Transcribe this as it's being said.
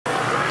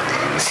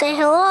Say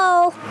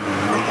hello.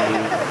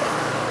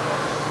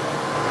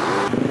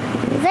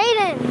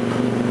 Brayden.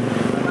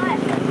 What?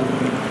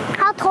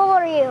 How tall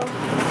are you?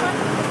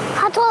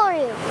 How tall are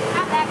you?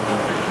 Not that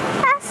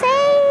I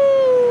see.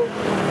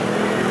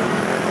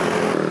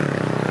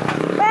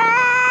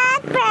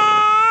 Brad.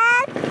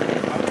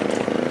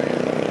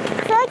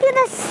 I feel like you've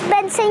just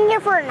been sitting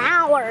here for an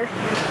hour.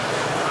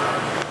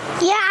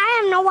 Yeah, I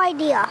have no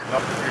idea.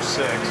 Nope, you're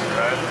 6,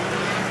 right?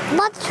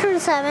 About to turn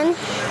 7.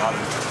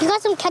 You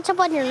got some ketchup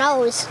on your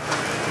nose.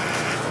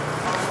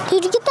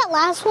 Did you get that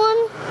last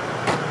one?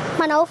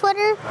 My no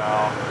footer?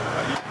 No.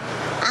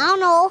 I don't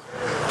know.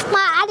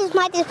 I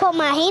might just put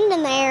my hand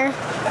in there.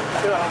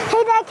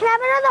 Hey Dad, can I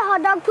have another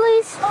hot dog,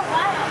 please? Oh,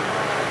 wow.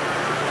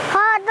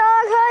 Hot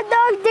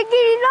dog,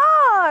 diggity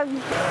dog.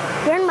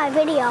 You're in my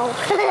video.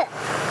 Put up.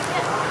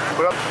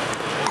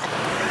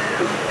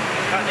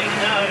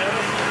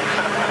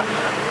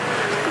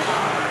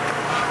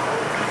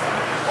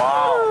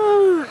 Wow.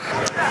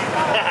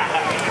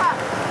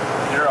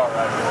 You're all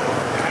right.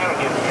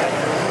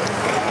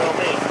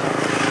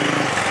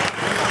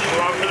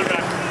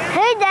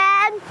 Hey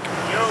Dad.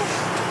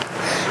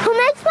 Who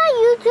makes my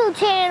YouTube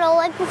channel,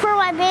 like for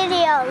my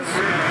videos?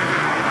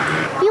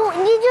 Did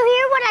you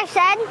hear what I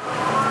said?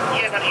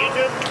 Yeah, on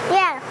YouTube?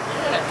 Yeah.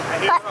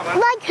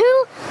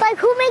 Like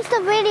who makes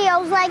the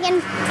videos, like,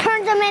 and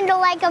turns them into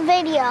like a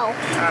video?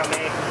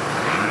 Me.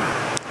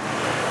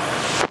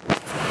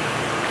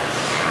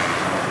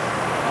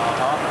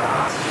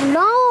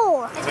 No.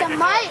 It's a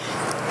mic.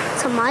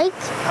 It's a mic.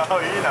 Oh,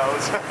 he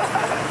knows.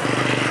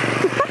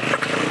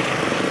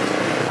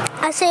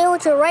 I say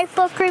with your right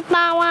foot creep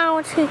my wow,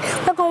 what you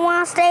look and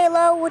want to stay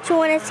low, what you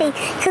want to see,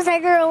 cause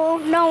that girl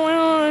no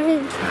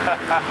one.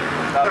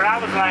 But I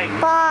was like,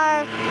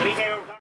 Bye. what do you